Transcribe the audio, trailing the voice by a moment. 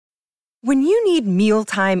When you need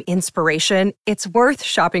mealtime inspiration, it's worth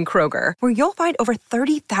shopping Kroger, where you'll find over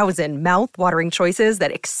 30,000 mouth-watering choices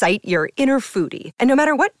that excite your inner foodie. And no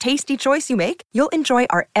matter what tasty choice you make, you'll enjoy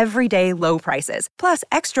our everyday low prices, plus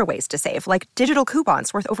extra ways to save, like digital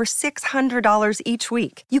coupons worth over $600 each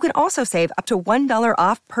week. You can also save up to $1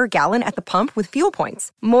 off per gallon at the pump with fuel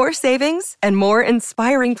points. More savings and more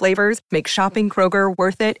inspiring flavors make shopping Kroger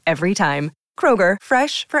worth it every time. Kroger,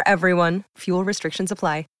 fresh for everyone. Fuel restrictions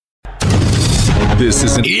apply. This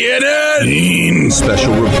is an ENN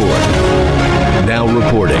special report. Now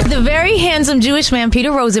reporting. The very handsome Jewish man,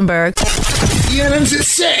 Peter Rosenberg. ENN's at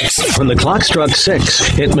 6. When the clock struck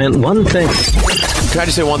 6, it meant one thing. Can I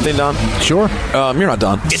just say one thing, Don? Sure. You're not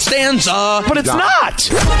done. It stands, but it's not.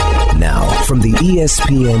 Now, from the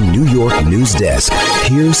ESPN New York news desk,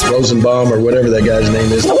 here's Rosenbaum or whatever that guy's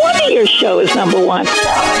name is. No wonder your show is number one.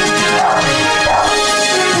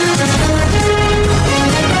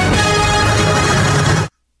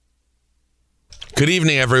 Good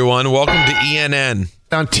evening, everyone. Welcome to ENN.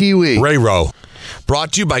 On TV. Ray Rowe.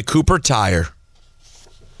 Brought to you by Cooper Tire.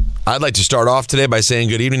 I'd like to start off today by saying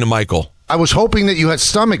good evening to Michael. I was hoping that you had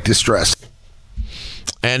stomach distress.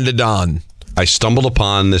 And to Don. I stumbled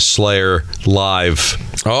upon this Slayer live.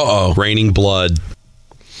 Raining Blood.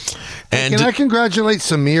 And can I congratulate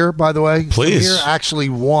Samir, by the way? Please. Samir actually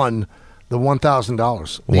won the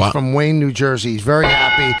 $1,000. He's Wow. from Wayne, New Jersey. He's very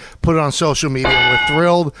happy. Put it on social media. We're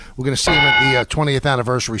thrilled. We're going to see him at the 20th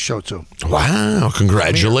anniversary show, too. Wow.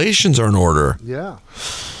 Congratulations are in order. Yeah.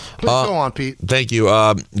 Please go on, Pete. Thank you.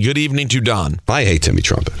 Good evening to Don. I hate Timmy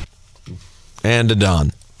Trumpet. And to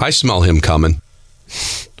Don. I smell him coming.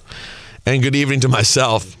 And good evening to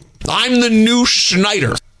myself. I'm the new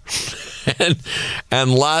Schneider.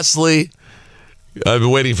 and lastly, I've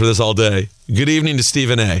been waiting for this all day. Good evening to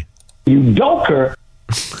Stephen A. You doker.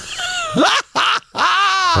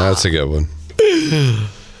 That's a good one.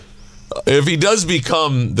 If he does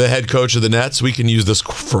become the head coach of the Nets, we can use this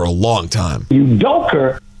for a long time. You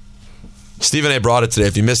doker. Stephen A. brought it today.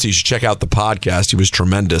 If you missed it, you should check out the podcast. He was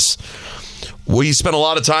tremendous. We spent a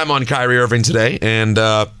lot of time on Kyrie Irving today, and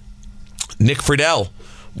Nick Friedel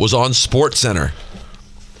was on SportsCenter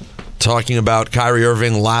talking about Kyrie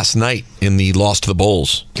Irving last night in the loss to the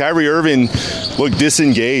Bulls. Kyrie Irving looked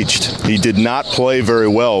disengaged. He did not play very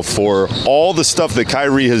well for all the stuff that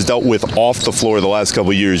Kyrie has dealt with off the floor the last couple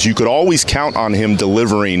of years. You could always count on him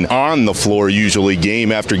delivering on the floor, usually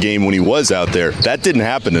game after game when he was out there. That didn't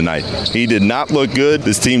happen tonight. He did not look good.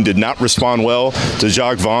 This team did not respond well to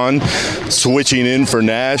Jacques Vaughn switching in for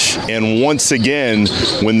Nash. And once again,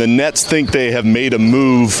 when the Nets think they have made a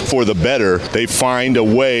move for the better, they find a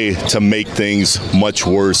way to make things much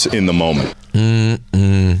worse in the moment.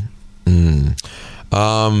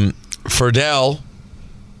 Friedel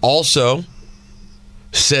also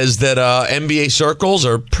says that NBA circles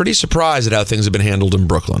are pretty surprised at how things have been handled in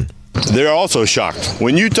Brooklyn. They're also shocked.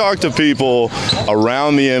 When you talk to people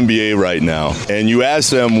around the NBA right now and you ask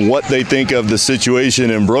them what they think of the situation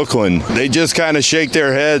in Brooklyn, they just kind of shake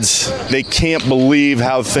their heads. They can't believe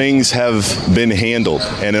how things have been handled.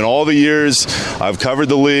 And in all the years I've covered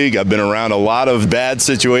the league, I've been around a lot of bad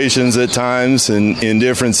situations at times in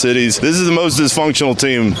different cities. This is the most dysfunctional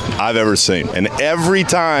team I've ever seen. And every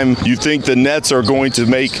time you think the Nets are going to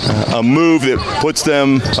make a move that puts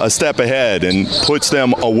them a step ahead and puts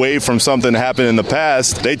them away from something that happened in the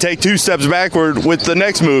past, they take 2 steps backward with the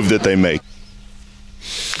next move that they make.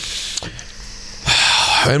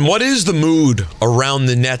 And what is the mood around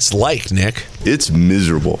the Nets like, Nick? It's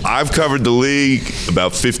miserable. I've covered the league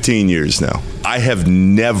about 15 years now. I have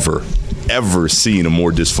never, ever seen a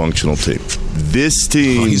more dysfunctional team. This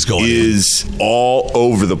team is all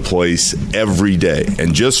over the place every day.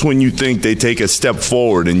 And just when you think they take a step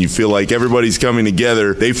forward and you feel like everybody's coming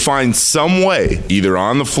together, they find some way, either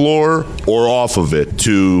on the floor or off of it,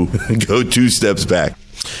 to go 2 steps back.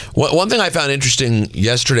 One thing I found interesting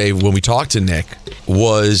yesterday when we talked to Nick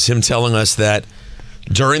was him telling us that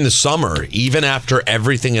during the summer, even after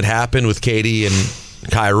everything had happened with Katie and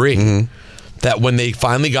Kyrie, that when they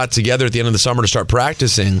finally got together at the end of the summer to start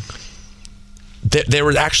practicing,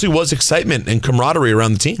 there actually was excitement and camaraderie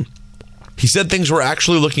around the team. He said things were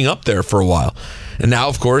actually looking up there for a while. And now,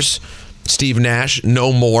 of course, Steve Nash,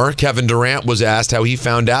 no more. Kevin Durant was asked how he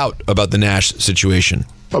found out about the Nash situation.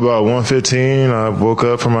 About 1:15, I woke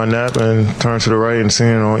up from my nap and turned to the right and seen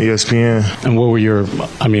it on ESPN. And what were your,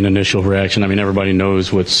 initial reaction? Everybody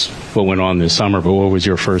knows what went on this summer, but what was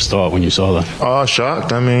your first thought when you saw that?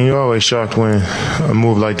 Shocked. You're always shocked when a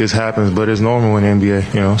move like this happens, but it's normal in the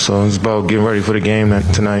NBA, so it's about getting ready for the game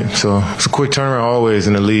tonight. So it's a quick turnaround always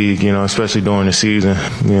in the league, especially during the season.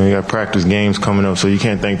 You got practice games coming up, so you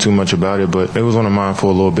can't think too much about it, but it was on the mind for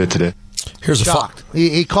a little bit today. Here's a shocked.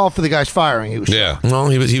 He called for the guy's firing. He was shocked. Well,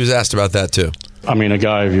 he was asked about that too. A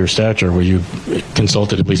guy of your stature, were you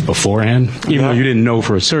consulted at least beforehand, even though you didn't know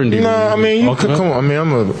for a certainty? No, you could come on.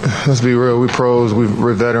 Let's be real. We pros.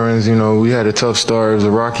 We're veterans. We had a tough start. It was a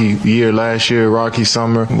rocky year last year, rocky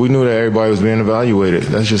summer. We knew that everybody was being evaluated.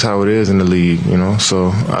 That's just how it is in the league. So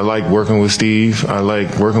I like working with Steve. I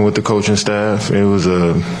like working with the coaching staff. It was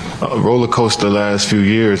a roller coaster the last few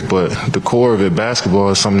years, but the core of it, basketball,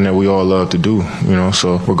 is something that we all love to do.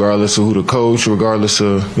 So regardless of who the coach, regardless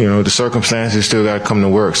of the circumstances, still got to come to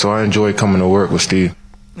work. So I enjoy coming to work with Steve.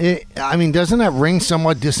 Doesn't that ring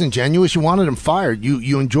somewhat disingenuous? You wanted him fired.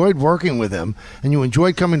 You enjoyed working with him, and you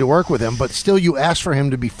enjoyed coming to work with him, but still you asked for him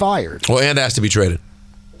to be fired. Well, and asked to be traded.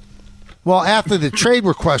 Well, after the trade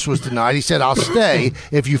request was denied, he said, I'll stay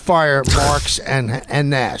if you fire Marks and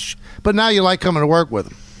Nash. But now you like coming to work with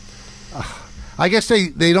him. I guess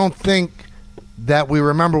they don't think that we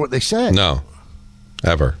remember what they said. No.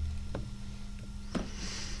 Ever.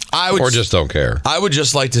 Or just don't care. I would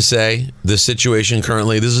just like to say the situation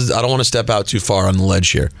currently, I don't want to step out too far on the ledge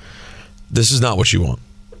here. This is not what you want.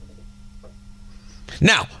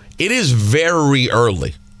 Now, it is very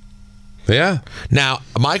early. Yeah. Now,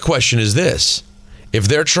 my question is this. If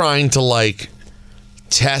they're trying to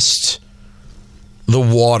test the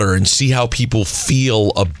water and see how people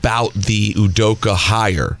feel about the Udoka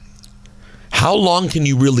hire, how long can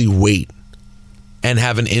you really wait and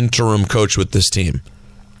have an interim coach with this team?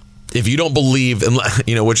 If you don't believe, and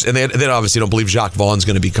they obviously don't believe Jacques Vaughn's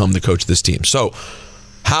going to become the coach of this team. So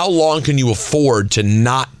how long can you afford to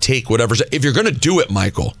not take whatever's, if you're going to do it,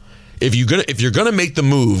 Michael, if you're going to make the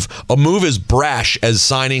move, a move as brash as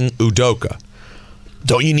signing Udoka,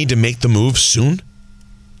 don't you need to make the move soon?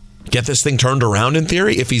 Get this thing turned around in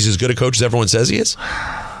theory, if he's as good a coach as everyone says he is?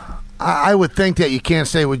 I would think that you can't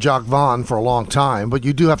stay with Jacques Vaughn for a long time, but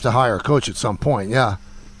you do have to hire a coach at some point, yeah.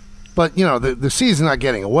 But, the season's not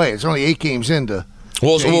getting away. It's only 8 games into.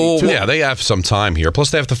 Yeah, they have some time here.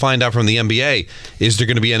 Plus, they have to find out from the NBA, is there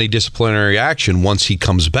going to be any disciplinary action once he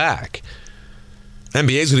comes back?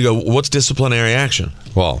 NBA's going to go, what's disciplinary action?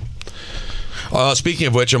 Well. Speaking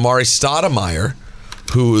of which, Amari Stoudemire,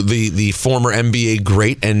 who the former NBA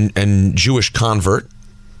great and Jewish convert,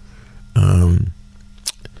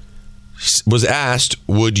 was asked,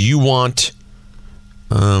 would you want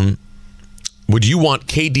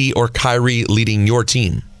KD or Kyrie leading your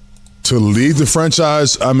team? To lead the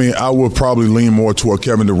franchise, I would probably lean more toward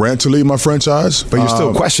Kevin Durant to lead my franchise. But you're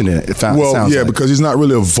still questioning it. Because he's not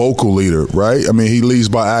really a vocal leader, right? He leads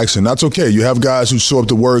by action. That's okay. You have guys who show up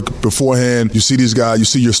to work beforehand. You see these guys, you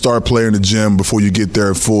see your star player in the gym before you get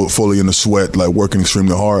there fully in the sweat, working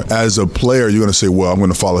extremely hard. As a player, you're going to say, well, I'm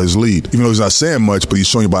going to follow his lead. Even though he's not saying much, but he's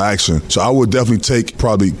showing you by action. So I would definitely take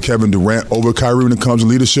probably Kevin Durant over Kyrie when it comes to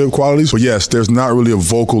leadership qualities. But yes, there's not really a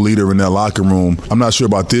vocal leader in that locker room. I'm not sure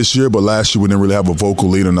about this year, but last year we didn't really have a vocal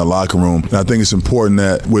leader in the locker room. And I think it's important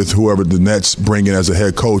that with whoever the Nets bring in as a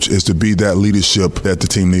head coach is to be that leadership that the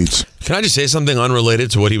team needs. Can I just say something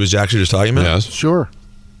unrelated to what he was actually just talking about? Yes. Sure.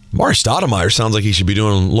 Amari Stoudemire sounds like he should be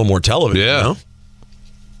doing a little more television. Yeah.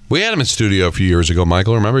 We had him in studio a few years ago,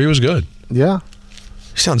 Michael. Remember? He was good. Yeah.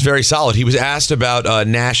 He sounds very solid. He was asked about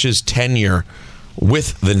Nash's tenure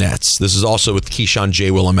with the Nets. This is also with Keyshawn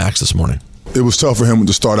J. Willimax this morning. It was tough for him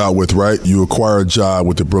to start out with, right? You acquire a job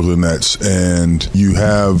with the Brooklyn Nets, and you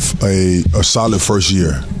have a solid first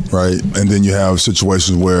year, right? And then you have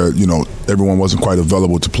situations where, everyone wasn't quite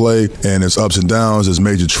available to play, and there's ups and downs. There's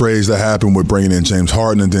major trades that happen with bringing in James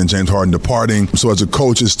Harden and then James Harden departing. So as a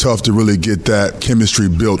coach, it's tough to really get that chemistry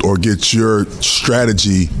built or get your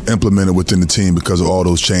strategy implemented within the team because of all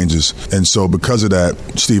those changes. And so because of that,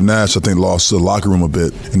 Steve Nash, I think, lost the locker room a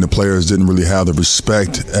bit, and the players didn't really have the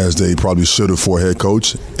respect as they probably should have for a head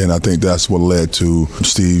coach, and I think that's what led to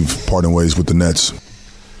Steve parting ways with the Nets.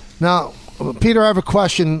 Now, Peter, I have a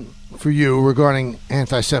question for you regarding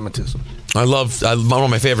anti-Semitism. One of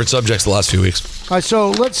my favorite subjects the last few weeks. All right,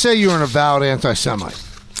 so let's say you're an avowed anti-Semite.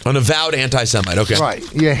 An avowed anti-Semite, okay.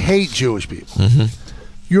 Right, you hate Jewish people. Mm-hmm.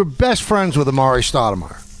 You're best friends with Amari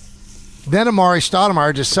Stoudemire. Then Amari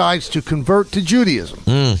Stoudemire decides to convert to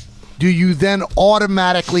Judaism. Do you then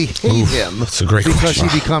automatically hate him that's a great because question.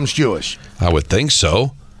 he becomes Jewish? I would think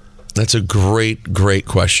so. That's a great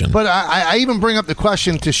question. But I even bring up the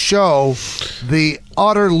question to show the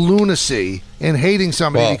utter lunacy in hating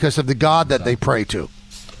somebody because of the God that they pray to.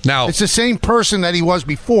 Now, it's the same person that he was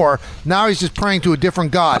before. Now he's just praying to a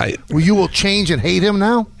different God. You will change and hate him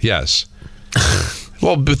now? Yes.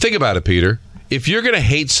 Well, but think about it, Peter. If you're going to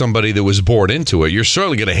hate somebody that was born into it, you're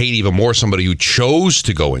certainly going to hate even more somebody who chose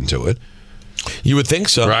to go into it. You would think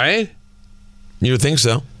so. Right? You would think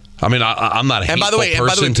so. I mean, I'm not a hateful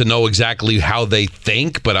person to know exactly how they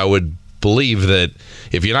think, but I would believe that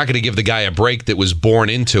if you're not going to give the guy a break that was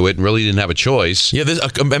born into it and really didn't have a choice. Yeah,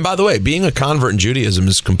 and by the way, being a convert in Judaism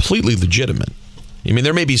is completely legitimate. I mean,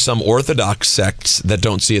 there may be some Orthodox sects that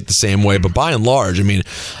don't see it the same way, but by and large, I mean,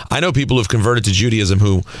 I know people who've converted to Judaism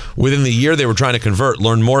who, within the year they were trying to convert,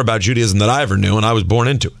 learned more about Judaism than I ever knew, and I was born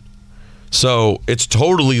into it. So it's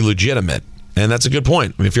totally legitimate. And that's a good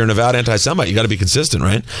point. I mean, if you're an avowed anti-Semite, you got to be consistent,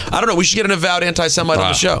 right? I don't know. We should get an avowed anti-Semite on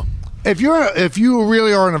the show. If you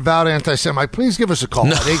really are an avowed anti-Semite, please give us a call.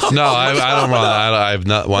 No, I don't want. I have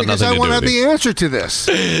not want because nothing to do with it. I want to have the answer to this.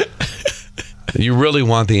 You really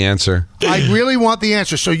want the answer? I really want the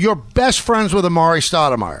answer. So you're best friends with Amari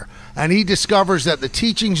Stoudemire, and he discovers that the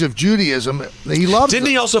teachings of Judaism, he loves. Didn't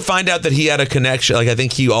he also find out that he had a connection? Like, I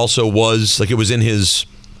think he also was, like, it was in his,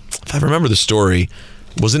 if I remember the story,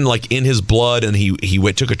 wasn't like in his blood, and he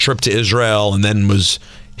took a trip to Israel and then was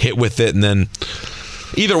hit with it, and then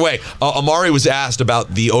either way, Amari was asked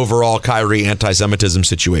about the overall Kyrie anti-Semitism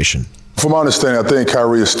situation. From my understanding, I think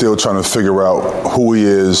Kyrie is still trying to figure out who he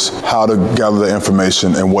is, how to gather the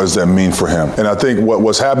information, and what does that mean for him. And I think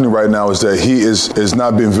what's happening right now is that he is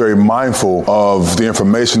not being very mindful of the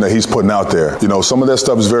information that he's putting out there. You know, some of that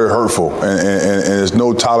stuff is very hurtful, and there's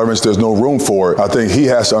no tolerance, there's no room for it. I think he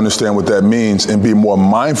has to understand what that means and be more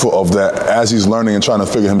mindful of that as he's learning and trying to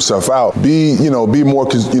figure himself out. Be more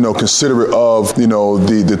considerate of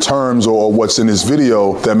the terms or what's in his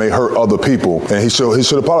video that may hurt other people, and he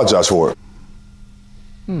should apologize for it.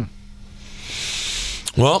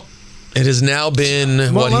 Well, it has now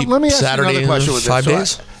been let me ask Saturday, you another question with 5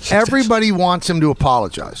 this. days. Everybody wants him to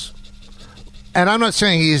apologize, and I'm not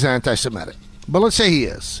saying he is anti-Semitic, but let's say he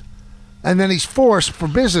is, and then he's forced for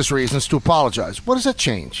business reasons to apologize. What does that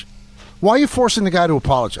change? Why are you forcing the guy to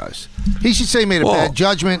apologize? He should say he made a bad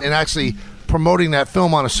judgment in actually promoting that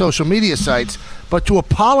film on a social media sites, but to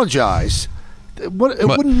apologize, it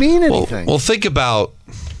wouldn't mean anything. Well, think about.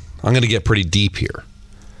 I'm going to get pretty deep here,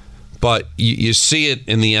 but you see it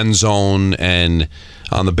in the end zone and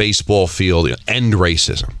on the baseball field. End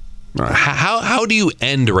racism. How do you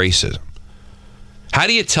end racism? How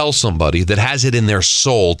do you tell somebody that has it in their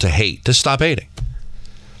soul to hate to stop hating?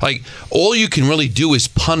 Like, all you can really do is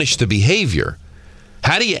punish the behavior.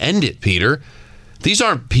 How do you end it, Peter? These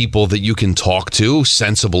aren't people that you can talk to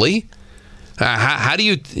sensibly. How do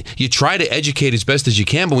you try to educate as best as you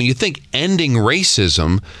can? But when you think ending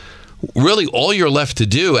racism, really all you're left to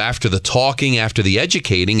do after the talking, after the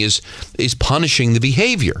educating, is punishing the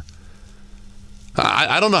behavior.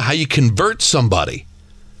 I don't know how you convert somebody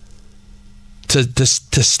to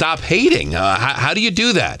stop hating. How do you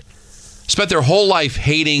do that? Spent their whole life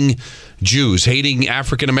hating Jews, hating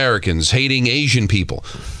African Americans, hating Asian people.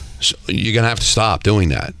 So you're going to have to stop doing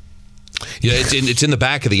that. Yeah, it's in the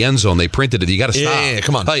back of the end zone. They printed it. You got to stop. Yeah,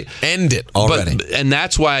 come on. End it already. And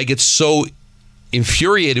that's why I get so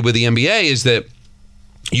infuriated with the NBA is that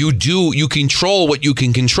you control what you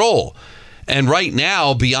can control. And right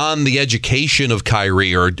now, beyond the education of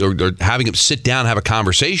Kyrie or having him sit down and have a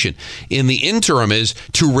conversation, in the interim is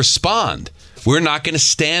to respond. We're not going to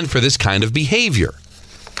stand for this kind of behavior.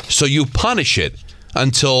 So you punish it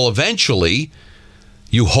until eventually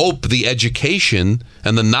you hope the education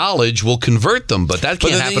and the knowledge will convert them, but that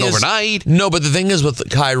can't happen overnight. No, but the thing is with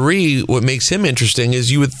Kyrie, what makes him interesting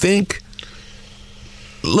is you would think,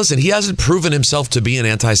 listen, he hasn't proven himself to be an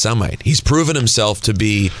anti-Semite. He's proven himself to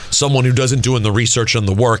be someone who doesn't do the research and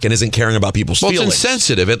the work and isn't caring about people's feelings. It's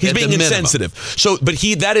insensitive. He's being insensitive. So, but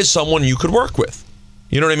that is someone you could work with.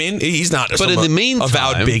 You know what I mean? He's not but in the meantime,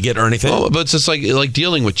 avowed bigot or anything. Well, but it's just like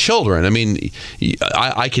dealing with children. I mean,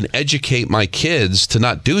 I can educate my kids to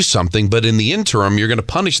not do something, but in the interim, you're going to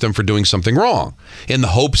punish them for doing something wrong in the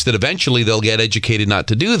hopes that eventually they'll get educated not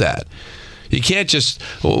to do that. You can't just,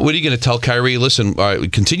 what are you going to tell Kyrie? Listen,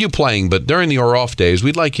 continue playing, but during your off days,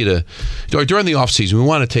 we'd like you to, during the off season, we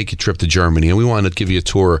want to take a trip to Germany and we want to give you a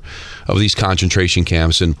tour of these concentration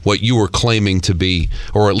camps and what you were claiming to be,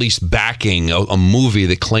 or at least backing a movie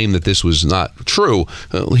that claimed that this was not true.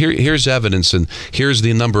 Here's evidence, and here's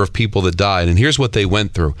the number of people that died, and here's what they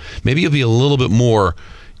went through. Maybe you'll be a little bit more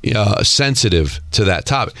sensitive to that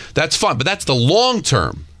topic. That's fun, but that's the long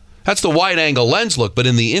term. That's the wide-angle lens look, but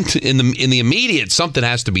in the immediate, something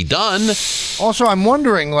has to be done. Also, I'm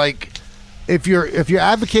wondering, like, if you're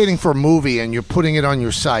advocating for a movie and you're putting it on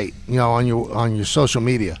your site, on your social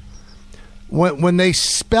media, when they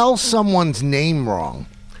spell someone's name wrong,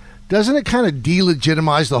 doesn't it kind of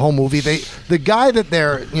delegitimize the whole movie? The guy that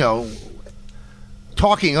they're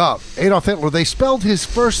talking up, Adolf Hitler, they spelled his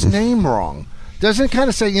first name wrong. Doesn't it kind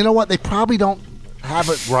of say, you know what, they probably don't have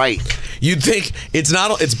it right? You'd think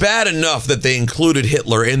it's bad enough that they included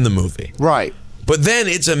Hitler in the movie. Right. But then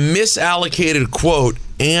it's a misallocated quote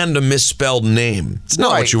and a misspelled name. It's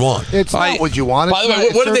not what you want. It's not what you want. By the way,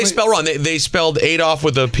 what did they spell wrong? They spelled Adolf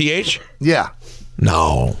with a PH? Yeah.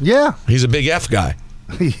 No. Yeah. He's a big F guy.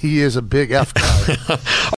 He is a big F guy.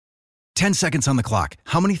 10 seconds on the clock.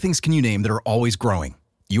 How many things can you name that are always growing?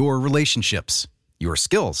 Your relationships, your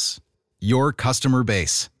skills, your customer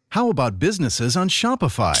base. How about businesses on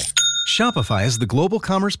Shopify? Shopify is the global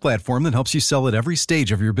commerce platform that helps you sell at every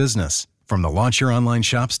stage of your business. From the launch your online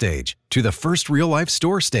shop stage, to the first real-life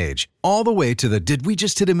store stage, all the way to the did we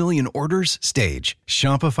just hit a million orders stage.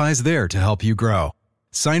 Shopify's there to help you grow.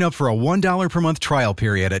 Sign up for a $1 per month trial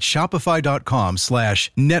period at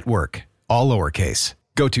shopify.com/network, all lowercase.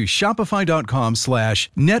 Go to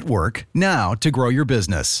shopify.com/network now to grow your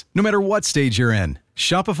business, no matter what stage you're in.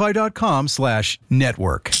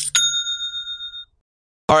 Shopify.com/network.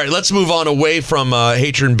 All right, let's move on away from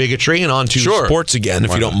hatred and bigotry and on to sports again,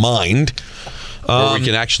 if you don't mind. Where we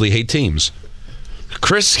can actually hate teams.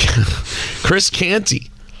 Chris Canty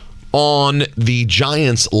on the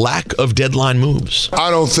Giants' lack of deadline moves. I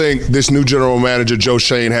don't think this new general manager, Joe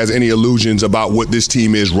Schoen, has any illusions about what this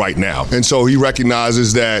team is right now. And so he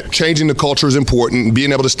recognizes that changing the culture is important.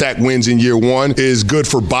 Being able to stack wins in year one is good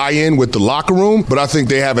for buy-in with the locker room. But I think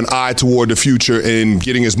they have an eye toward the future in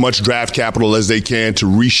getting as much draft capital as they can to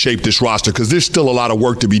reshape this roster, because there's still a lot of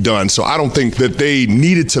work to be done. So I don't think that they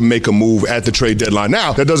needed to make a move at the trade deadline.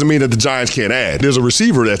 Now, that doesn't mean that the Giants can't add. There's a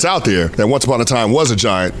receiver that's out there that once upon a time was a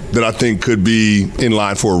Giant that I think could be in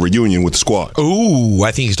line for a reunion with the squad. Ooh,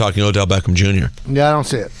 I think he's talking Odell Beckham Jr. Yeah, I don't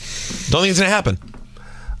see it. Don't think it's going to happen?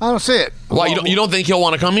 I don't see it. Why, you don't think he'll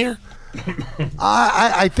want to come here?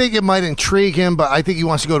 I think it might intrigue him, but I think he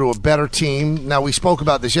wants to go to a better team. Now, we spoke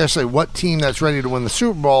about this yesterday. What team that's ready to win the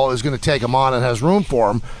Super Bowl is going to take him on and has room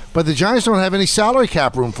for him? But the Giants don't have any salary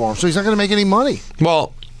cap room for him, so he's not going to make any money.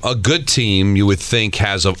 Well, a good team, you would think,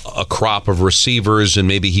 has a crop of receivers, and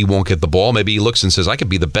maybe he won't get the ball. Maybe he looks and says, I could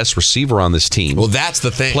be the best receiver on this team. Well, that's the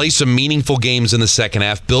thing. Play some meaningful games in the second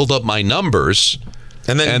half, build up my numbers,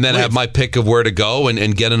 and then have my pick of where to go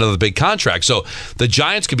and get another big contract. So the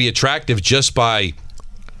Giants could be attractive just by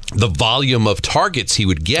the volume of targets he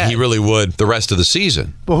would get. He really would. The rest of the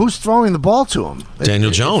season. But who's throwing the ball to him? Daniel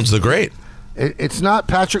Jones, the great. It's not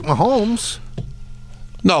Patrick Mahomes.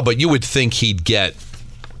 No, but you would think he'd get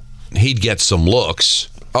some looks.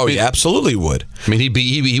 Oh, he absolutely would. I mean,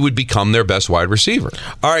 he would become their best wide receiver.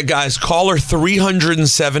 All right, guys, caller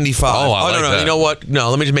 375. Oh, I like no. that. You know what? No,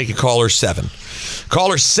 let me just make it caller 7.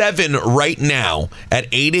 Caller 7 right now at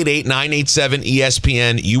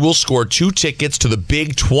 888-987-ESPN. You will score 2 tickets to the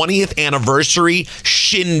big 20th anniversary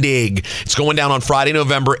shindig. It's going down on Friday,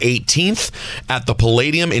 November 18th at the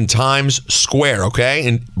Palladium in Times Square, okay?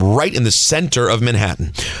 And right in the center of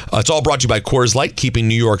Manhattan. It's all brought to you by Coors Light, keeping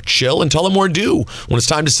New York chill. And tell them more do. When it's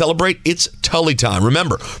time to celebrate, it's Tully time.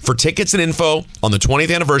 Remember, for tickets and info on the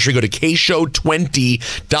 20th anniversary, go to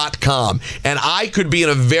kshow20.com. And I could be in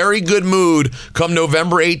a very good mood come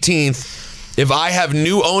November 18th if I have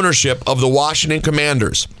new ownership of the Washington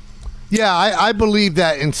Commanders. Yeah, I believe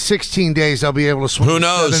that in 16 days I'll be able to swing a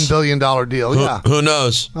 $7 billion deal. Who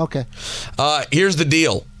knows? Okay. Here's the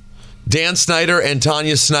deal. Dan Snyder and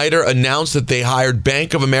Tanya Snyder announced that they hired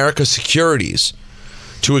Bank of America Securities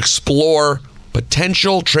to explore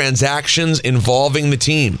potential transactions involving the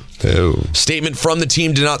team. Statement from the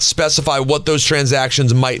team did not specify what those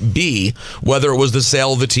transactions might be, whether it was the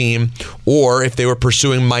sale of the team or if they were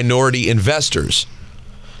pursuing minority investors.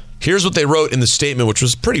 Here's what they wrote in the statement, which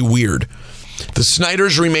was pretty weird. The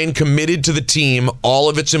Snyders remain committed to the team, all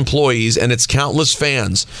of its employees, and its countless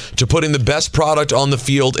fans, to putting the best product on the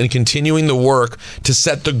field and continuing the work to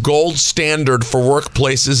set the gold standard for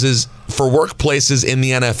workplaces in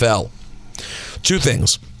the NFL. 2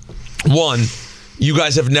 things. 1, you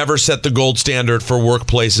guys have never set the gold standard for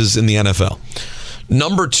workplaces in the NFL.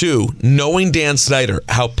 Number 2, knowing Dan Snyder,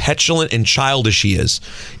 how petulant and childish he is.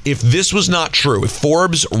 If this was not true, if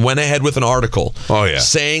Forbes went ahead with an article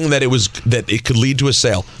saying that it could lead to a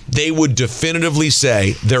sale, they would definitively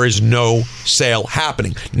say there is no sale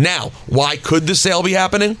happening. Now, why could the sale be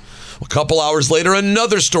happening? A couple hours later,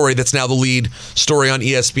 another story that's now the lead story on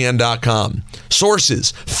ESPN.com.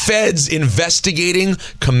 Sources, feds investigating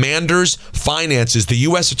Commanders' finances. The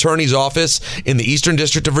U.S. Attorney's Office in the Eastern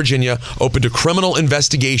District of Virginia opened a criminal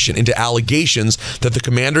investigation into allegations that the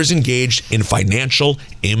Commanders engaged in financial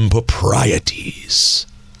improprieties.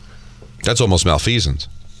 That's almost malfeasance.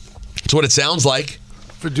 That's what it sounds like.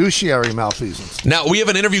 Fiduciary malfeasance. Now, we have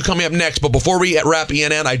an interview coming up next, but before we wrap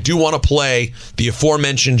ENN, I do want to play the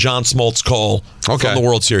aforementioned John Smoltz call from the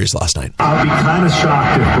World Series last night. I'll be kind of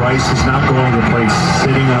shocked if Bryce is not going to play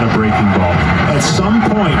sitting on a breaking ball. At some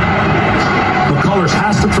point, McCullers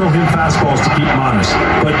has to throw him fastballs to keep him honest.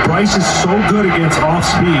 But Bryce is so good against off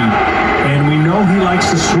speed, and we know he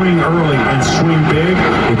likes to swing early and swing big.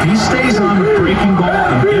 If he stays on the breaking ball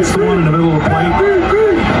and gets the one in the middle of the plate,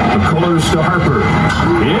 McCullers to Harper.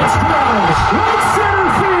 It's Phillips. Right center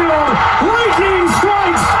field. Lightning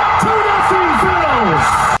strikes. 2-0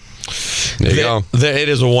 Phils. There you go. It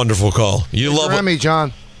is a wonderful call. You love Remy,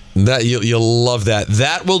 John. That you'll love that.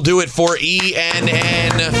 That will do it for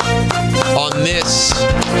ENN on this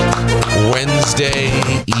Wednesday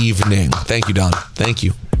evening. Thank you, Don. Thank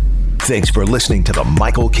you. Thanks for listening to the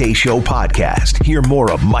Michael Kay Show podcast. Hear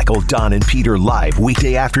more of Michael, Don, and Peter live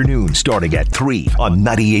weekday afternoon starting at 3 on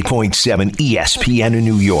 98.7 ESPN in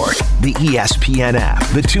New York, the ESPN app,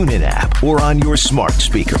 the TuneIn app, or on your smart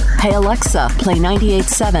speaker. Hey Alexa, play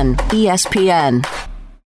 98.7 ESPN.